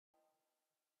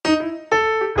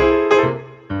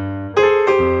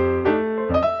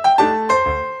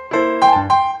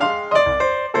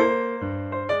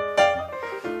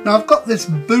Now I've got this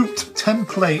boot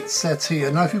template set here.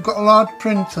 Now if you've got a large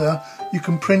printer, you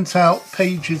can print out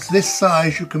pages this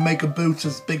size. You can make a boot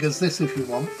as big as this if you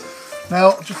want.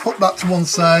 Now just put that to one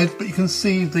side, but you can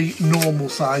see the normal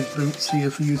size boots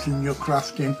here for using in your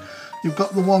crafting. You've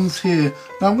got the ones here.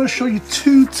 Now I'm going to show you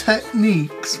two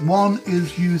techniques. One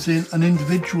is using an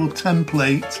individual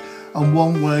template and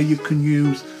one where you can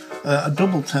use a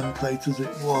double template as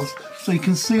it was. So you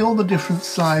can see all the different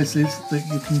sizes that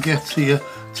you can get here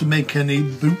to make any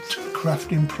boot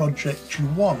crafting project you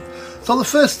want. So the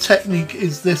first technique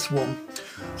is this one.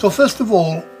 So first of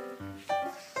all,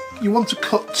 you want to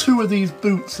cut two of these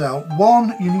boots out.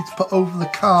 One you need to put over the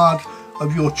card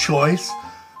of your choice.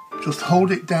 Just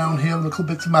hold it down here, a little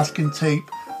bit of masking tape,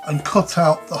 and cut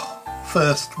out the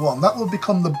first one. That will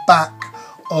become the back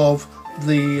of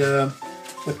the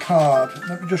card.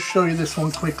 Let me just show you this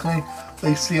one quickly. So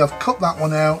you see I've cut that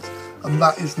one out, and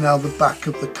that is now the back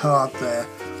of the card there.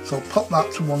 So I'll pop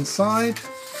that to one side,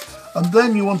 and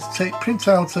then you want to print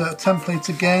out a template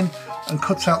again and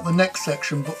cut out the next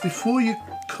section. But before you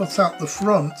cut out the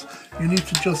front, you need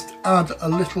to just add a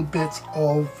little bit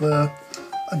of a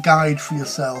guide for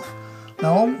yourself.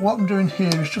 Now what I'm doing here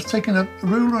is just taking a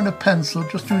ruler and a pencil,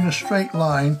 just doing a straight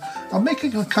line. I'm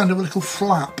making a kind of a little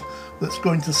flap that's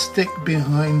going to stick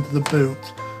behind the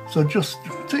boot. So just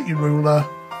take your ruler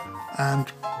and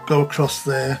go across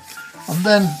there, and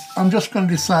then I'm just going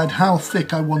to decide how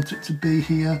thick I want it to be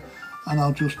here, and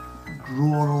I'll just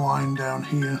draw a line down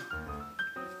here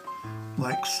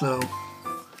like so.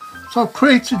 So I've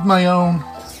created my own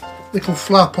little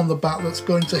flap on the back that's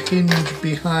going to hinge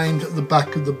behind the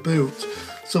back of the boot.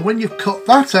 So when you cut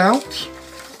that out,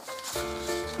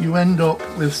 you end up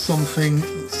with something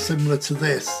similar to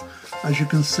this. As you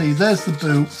can see, there's the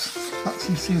boot.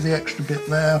 You see the extra bit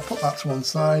there. Put that to one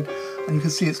side, and you can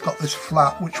see it's got this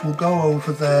flap which will go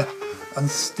over there and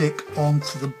stick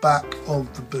onto the back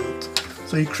of the boot.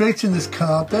 So you're creating this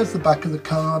card. There's the back of the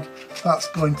card. That's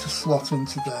going to slot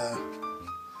into there.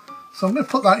 So I'm going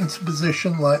to put that into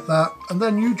position like that, and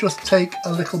then you just take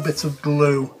a little bit of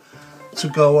glue to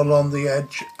go along the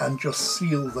edge and just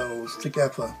seal those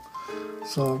together.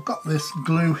 So I've got this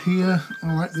glue here.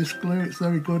 I like this glue, it's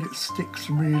very good, it sticks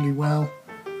really well.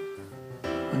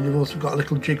 And you've also got a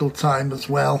little jiggle time as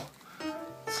well,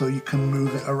 so you can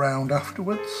move it around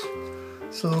afterwards.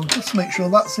 So just make sure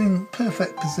that's in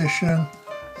perfect position,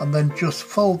 and then just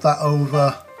fold that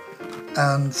over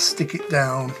and stick it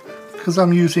down. Because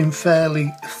I'm using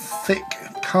fairly thick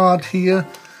card here,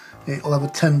 it'll have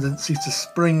a tendency to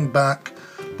spring back,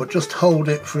 but just hold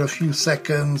it for a few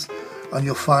seconds and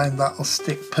you'll find that'll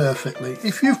stick perfectly.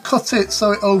 If you've cut it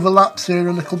so it overlaps here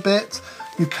a little bit,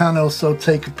 you can also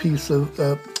take a piece of,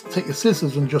 take your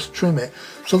scissors and just trim it.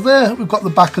 So there we've got the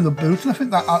back of the boot, and I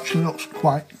think that actually looks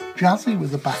quite jazzy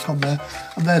with the back on there,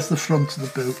 and there's the front of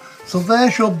the boot. So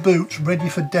there's your boot ready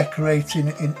for decorating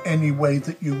in any way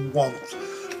that you want.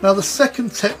 Now the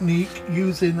second technique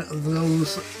using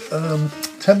those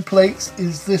templates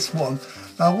is this one.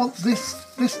 Now what this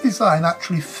design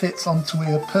actually fits onto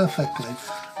here perfectly.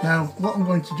 Now what I'm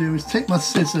going to do is take my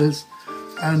scissors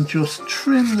and just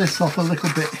trim this off a little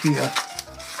bit here,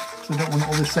 because I don't want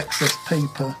all this excess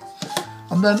paper.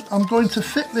 And then I'm going to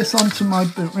fit this onto my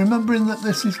boot, remembering that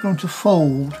this is going to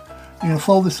fold. You know,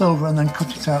 fold this over and then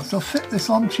cut it out. So fit this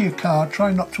onto your card,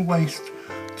 try not to waste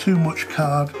too much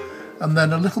card. And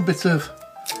then a little bit of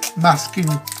masking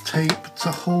tape to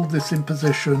hold this in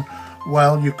position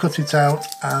while you cut it out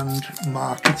and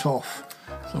mark it off.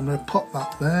 So I'm going to pop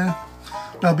that there.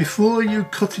 Now before you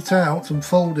cut it out and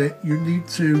fold it, you need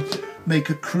to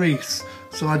make a crease.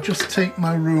 So I just take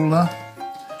my ruler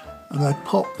and I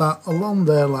pop that along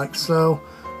there like so.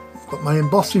 I've got my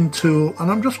embossing tool,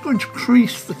 and I'm just going to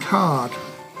crease the card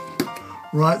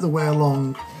right the way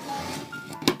along.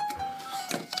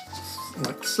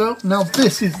 Like so. Now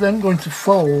this is then going to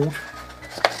fold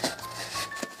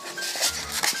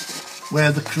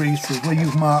where the crease is, where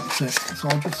you've marked it. So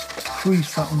I'll just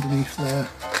crease that underneath there.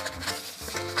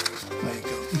 There you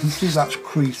go. You can see that's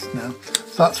creased now.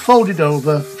 So that's folded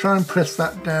over. Try and press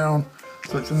that down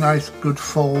so it's a nice good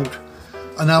fold.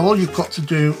 And now all you've got to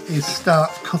do is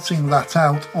start cutting that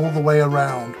out all the way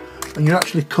around. And you're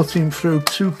actually cutting through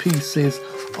two pieces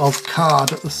of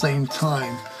card at the same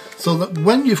time, so that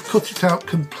when you've cut it out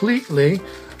completely,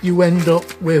 you end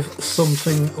up with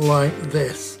something like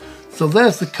this. So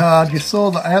there's the card. You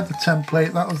saw that I had the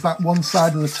template. That was that one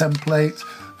side of the template.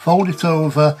 Fold it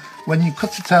over. When you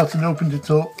cut it out and opened it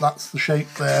up, that's the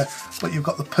shape there. But you've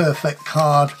got the perfect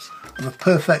card and the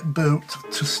perfect boot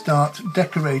to start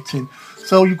decorating.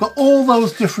 So you've got all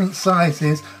those different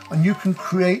sizes, and you can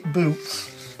create boots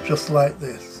just like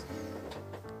this.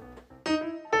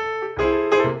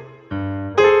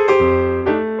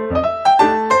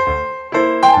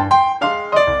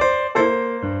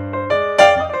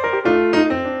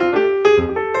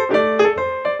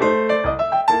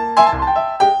 Bye.